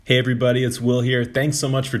Hey everybody, it's Will here. Thanks so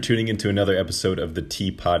much for tuning into another episode of the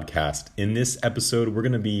Tea Podcast. In this episode, we're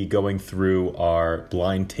going to be going through our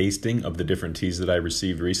blind tasting of the different teas that I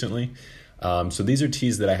received recently. So these are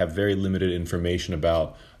teas that I have very limited information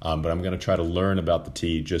about, but I'm going to try to learn about the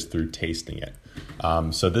tea just through tasting it.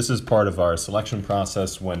 So this is part of our selection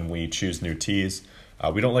process when we choose new teas.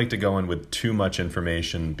 We don't like to go in with too much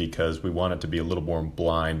information because we want it to be a little more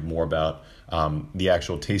blind, more about the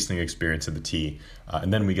actual tasting experience of the tea.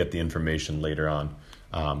 And then we get the information later on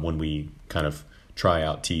when we kind of try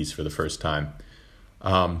out teas for the first time.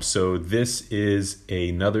 So this is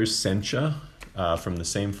another Sencha from the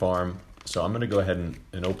same farm. So I'm going to go ahead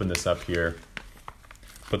and open this up here,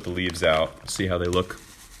 put the leaves out, see how they look.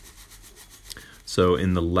 So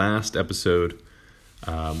in the last episode,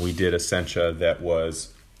 we did a Sencha that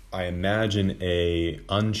was, I imagine, a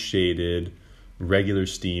unshaded, regular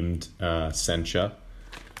steamed Sencha.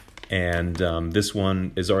 And this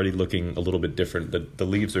one is already looking a little bit different. The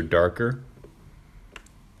leaves are darker.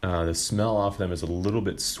 The smell off them is a little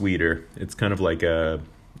bit sweeter. It's kind of like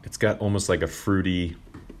it's got almost like a fruity,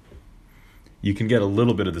 you can get a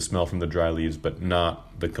little bit of the smell from the dry leaves, but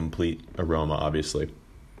not the complete aroma, obviously.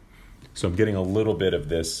 So I'm getting a little bit of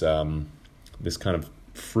this this kind of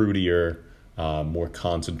fruitier, more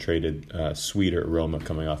concentrated, sweeter aroma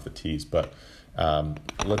coming off the teas. But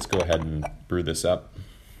let's go ahead and brew this up.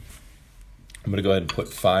 I'm going to go ahead and put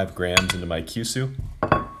 5 grams into my Kyushu.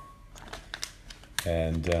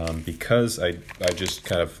 And because I just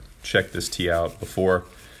kind of checked this tea out before,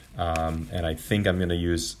 and I think I'm going to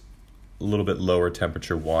use a little bit lower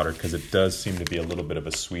temperature water because it does seem to be a little bit of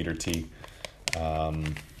a sweeter tea.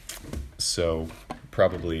 So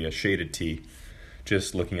probably a shaded tea,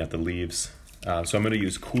 just looking at the leaves. So I'm going to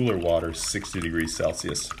use cooler water, 60 degrees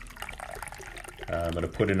Celsius. I'm going to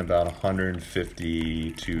put in about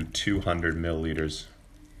 150 to 200 milliliters.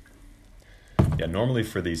 Yeah, normally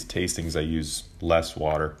for these tastings I use less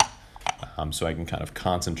water, so I can kind of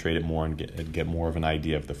concentrate it more and get more of an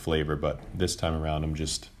idea of the flavor. But this time around I'm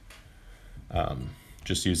just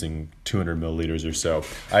using 200 milliliters or so.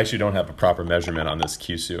 I actually don't have a proper measurement on this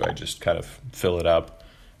Kyushu. I just kind of fill it up.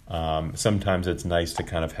 Sometimes it's nice to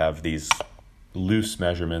kind of have these loose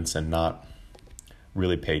measurements and not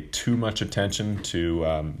really pay too much attention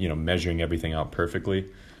to measuring everything out perfectly.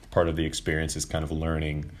 Part of the experience is kind of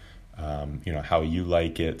learning how you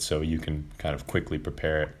like it, so you can kind of quickly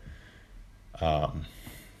prepare it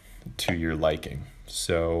to your liking.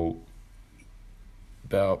 So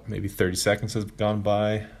about maybe 30 seconds has gone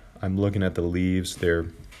by. I'm looking at the leaves. They're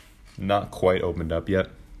not quite opened up yet,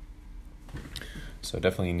 so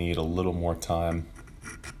definitely need a little more time.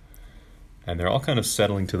 And they're all kind of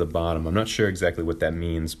settling to the bottom. I'm not sure exactly what that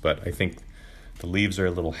means, but I think the leaves are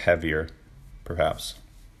a little heavier, perhaps.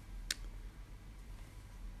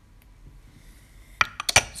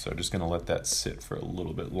 So just going to let that sit for a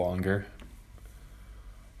little bit longer.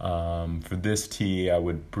 For this tea, I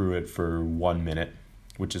would brew it for 1 minute,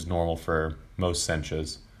 which is normal for most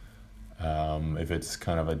Senchas. If it's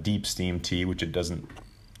kind of a deep steam tea, which it doesn't,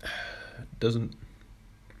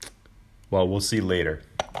 well, we'll see later.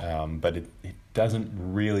 But it doesn't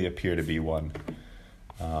really appear to be one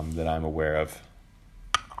that I'm aware of.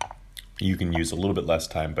 You can use a little bit less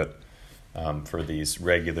time, but for these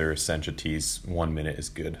regular Sencha teas, 1 minute is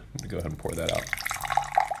good. I'm going to go ahead and pour that out.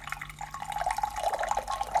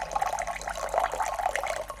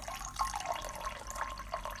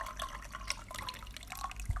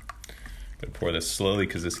 Going to pour this slowly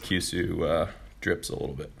because this Kyushu drips a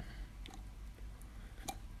little bit.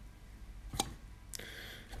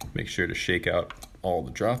 Make sure to shake out all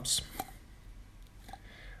the drops.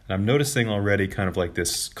 And I'm noticing already kind of like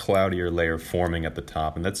this cloudier layer forming at the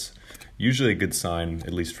top, and that's usually a good sign,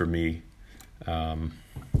 at least for me.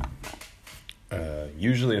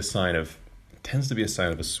 Usually tends to be a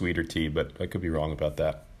sign of a sweeter tea, but I could be wrong about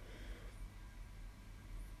that.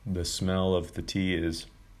 The smell of the tea is,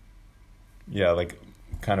 like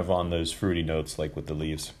kind of on those fruity notes, like with the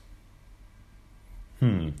leaves.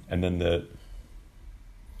 And then the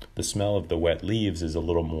smell of the wet leaves is a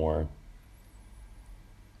little more,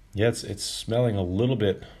 it's smelling a little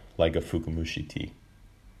bit like a Fukumushi tea.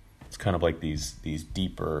 It's kind of like these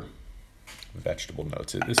deeper vegetable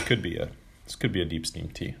notes. This could be a deep steam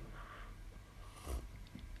tea.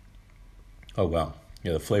 Oh wow.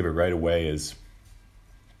 Yeah, the flavor right away is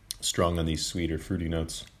strong on these sweeter fruity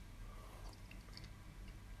notes.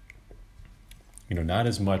 Not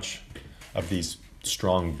as much of these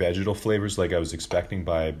strong vegetal flavors like I was expecting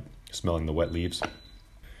by smelling the wet leaves.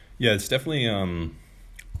 Yeah, it's definitely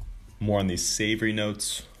more on these savory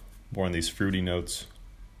notes, more on these fruity notes.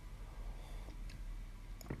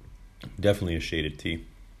 Definitely a shaded tea.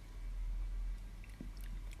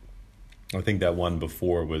 I think that one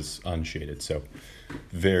before was unshaded, so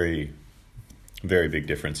very, very big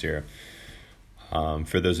difference here.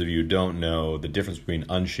 For those of you who don't know, the difference between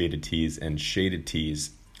unshaded teas and shaded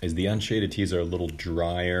teas is the unshaded teas are a little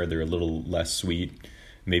drier, they're a little less sweet,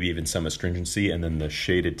 maybe even some astringency, and then the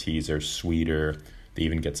shaded teas are sweeter. They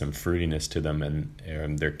even get some fruitiness to them,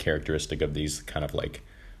 and they're characteristic of these kind of like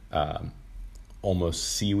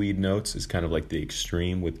almost seaweed notes is kind of like the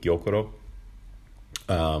extreme with gyokuro.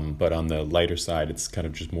 But on the lighter side, it's kind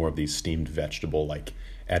of just more of these steamed vegetable like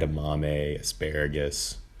edamame,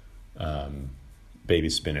 asparagus, baby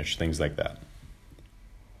spinach, things like that.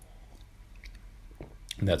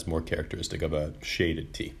 And that's more characteristic of a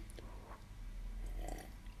shaded tea.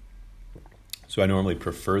 So I normally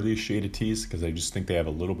prefer these shaded teas because I just think they have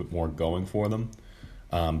a little bit more going for them.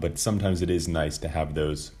 But sometimes it is nice to have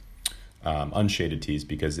those unshaded teas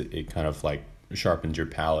because it kind of like sharpens your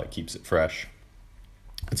palate, keeps it fresh.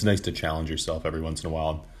 It's nice to challenge yourself every once in a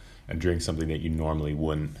while and drink something that you normally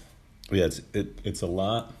wouldn't. But yeah, it's a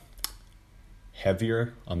lot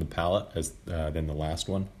heavier on the palate than the last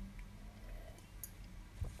one.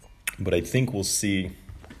 But I think we'll see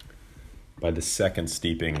by the second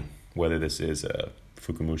steeping whether this is a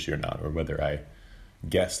fukumushi or not, or whether I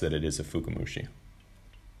guess that it is a fukumushi.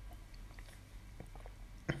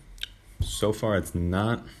 So far it's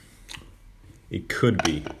not. It could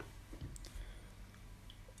be.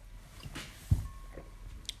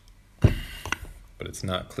 But it's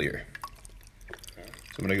not clear.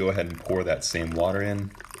 So I'm going to go ahead and pour that same water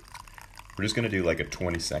in. We're just going to do like a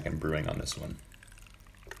 20-second brewing on this one.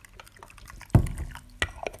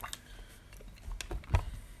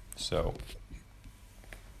 So,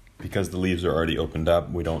 because the leaves are already opened up,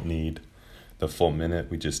 we don't need the full minute.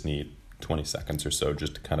 We just need 20 seconds or so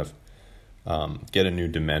just to kind of get a new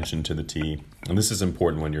dimension to the tea. And this is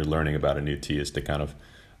important when you're learning about a new tea, is to kind of,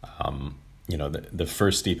 the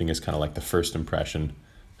first steeping is kind of like the first impression.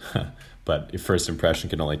 But your first impression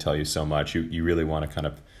can only tell you so much. You really want to kind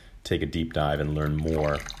of take a deep dive and learn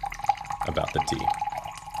more about the tea.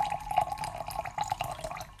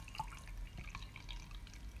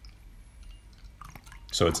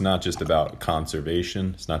 So it's not just about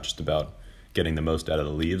conservation. It's not just about getting the most out of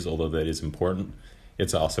the leaves, although that is important.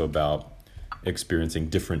 It's also about experiencing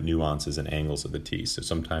different nuances and angles of the tea. So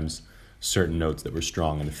sometimes certain notes that were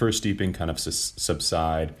strong in the first steeping kind of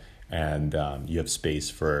subside, and you have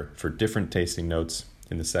space for different tasting notes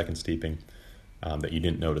in the second steeping that you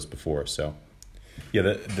didn't notice before. So yeah,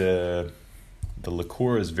 the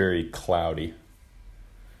liqueur is very cloudy.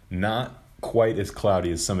 Not quite as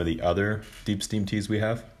cloudy as some of the other deep steam teas we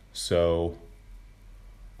have. So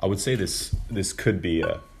I would say this could be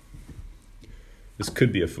a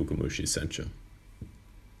Fukumushi Sencha.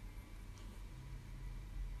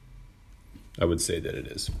 I would say that it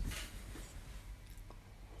is.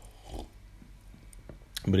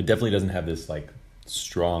 But it definitely doesn't have this like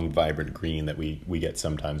strong, vibrant green that we get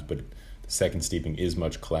sometimes. But the second steeping is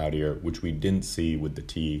much cloudier, which we didn't see with the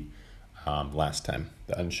tea last time,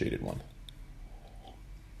 the unshaded one.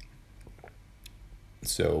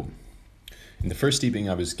 So in the first steeping,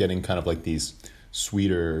 I was getting kind of like these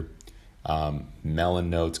sweeter melon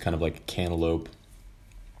notes, kind of like cantaloupe,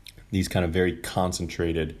 these kind of very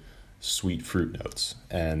concentrated sweet fruit notes.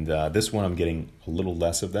 And this one, I'm getting a little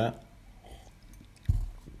less of that.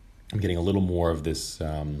 I'm getting a little more of this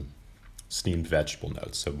steamed vegetable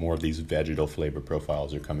notes. So more of these vegetal flavor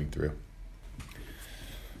profiles are coming through.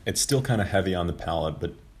 It's still kind of heavy on the palate,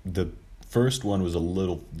 but the first one was a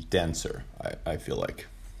little denser, I feel like.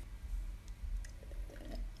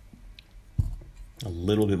 A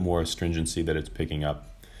little bit more astringency that it's picking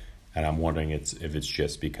up. And I'm wondering if it's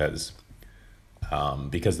just because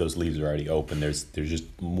those leaves are already open, there's just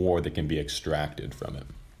more that can be extracted from it.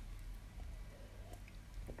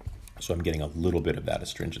 So I'm getting a little bit of that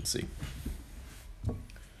astringency.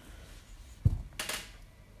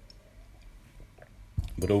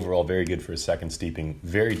 But overall, very good for a second steeping.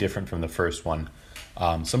 Very different from the first one.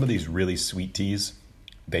 Some of these really sweet teas,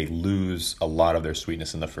 they lose a lot of their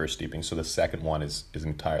sweetness in the first steeping. So the second one is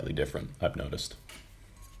entirely different, I've noticed.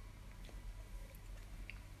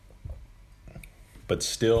 But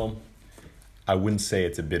still, I wouldn't say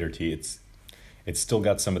it's a bitter tea. It's still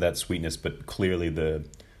got some of that sweetness, but clearly the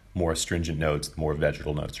more astringent notes, the more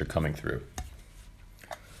vegetal notes are coming through.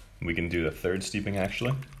 We can do the third steeping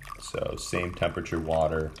actually. So same temperature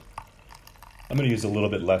water. I'm going to use a little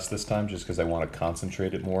bit less this time just because I want to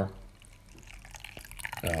concentrate it more.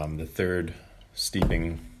 The third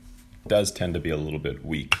steeping does tend to be a little bit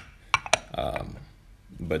weak,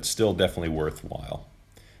 but still definitely worthwhile.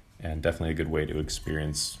 and definitely a good way to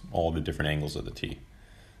experience all the different angles of the tea.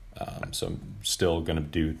 So I'm still going to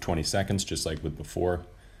do 20 seconds just like with before.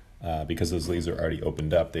 Because those leaves are already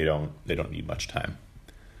opened up, they don't need much time.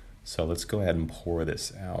 So let's go ahead and pour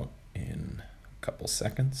this out in a couple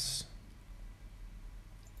seconds.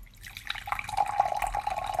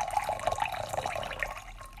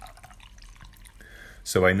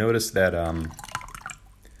 So I noticed that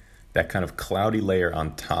that kind of cloudy layer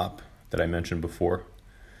on top that I mentioned before,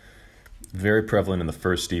 very prevalent in the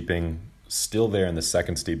first steeping, still there in the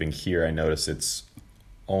second steeping. Here I notice it's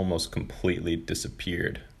almost completely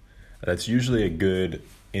disappeared. That's usually a good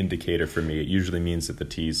indicator for me. It usually means that the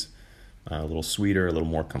tea's a little sweeter, a little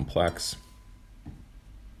more complex.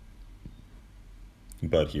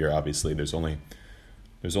 But here, obviously, there's only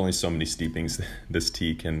so many steepings this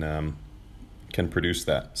tea can produce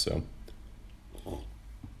that. So,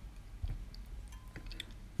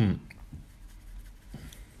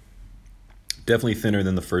 definitely thinner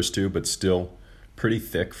than the first two, but still pretty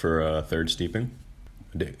thick for a third steeping.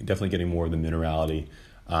 Definitely getting more of the minerality,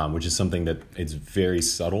 which is something that it's very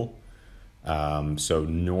subtle. So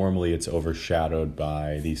normally it's overshadowed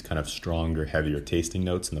by these kind of stronger, heavier tasting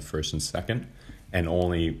notes in the first and second. And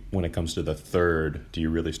only when it comes to the third do you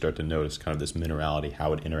really start to notice kind of this minerality,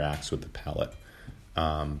 how it interacts with the palate,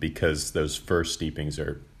 because those first steepings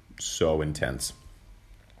are so intense.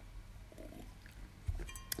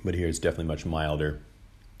 But here it's definitely much milder.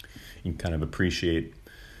 You can kind of appreciate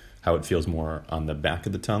how it feels more on the back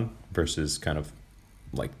of the tongue versus kind of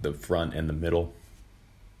like the front and the middle.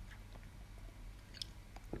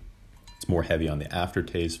 It's more heavy on the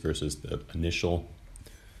aftertaste versus the initial.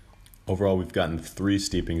 Overall, we've gotten 3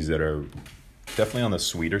 steepings that are definitely on the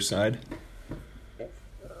sweeter side.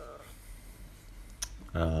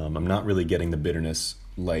 I'm not really getting the bitterness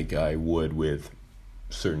like I would with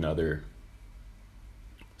certain other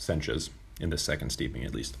senchas in the second steeping,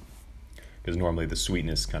 at least, because normally the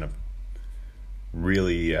sweetness kind of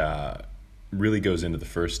really goes into the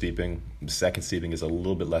first steeping. The second steeping is a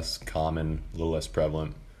little bit less common, a little less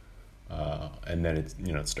prevalent, and then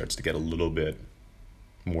it starts to get a little bit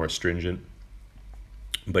more astringent.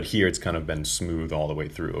 But here it's kind of been smooth all the way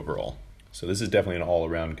through overall. So this is definitely an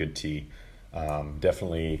all-around good tea.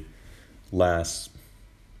 Definitely lasts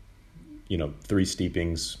 3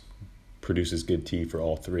 steepings, produces good tea for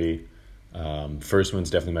all 3. First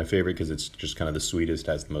one's definitely my favorite because it's just kind of the sweetest,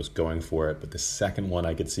 has the most going for it. But the second one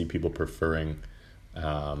I could see people preferring.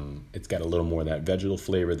 It's got a little more of that vegetal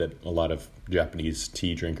flavor that a lot of Japanese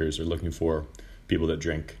tea drinkers are looking for. People that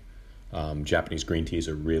drink Japanese green teas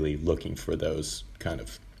are really looking for those kind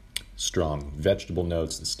of strong vegetable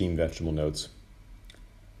notes, the steamed vegetable notes.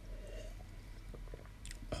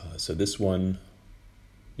 So this one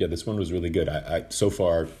was really good. I so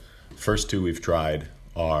far, first 2 we've tried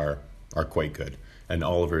are quite good. And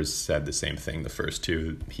Oliver's said the same thing. The first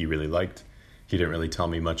 2 he really liked. He didn't really tell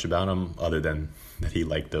me much about them other than that he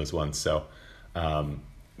liked those ones. So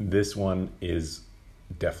this one is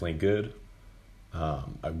definitely good.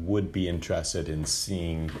 I would be interested in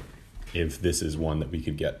seeing if this is one that we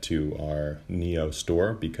could get to our Neo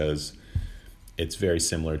store, because it's very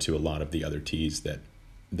similar to a lot of the other teas that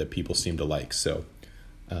people seem to like. So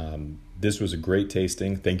this was a great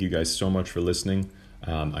tasting. Thank you guys so much for listening.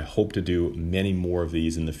 I hope to do many more of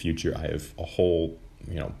these in the future. I have a whole,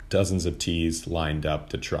 dozens of teas lined up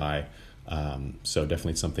to try. So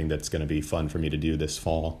definitely something that's going to be fun for me to do this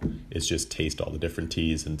fall is just taste all the different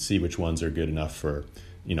teas and see which ones are good enough for,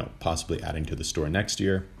 possibly adding to the store next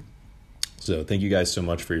year. So thank you guys so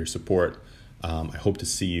much for your support. I hope to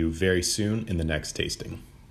see you very soon in the next tasting.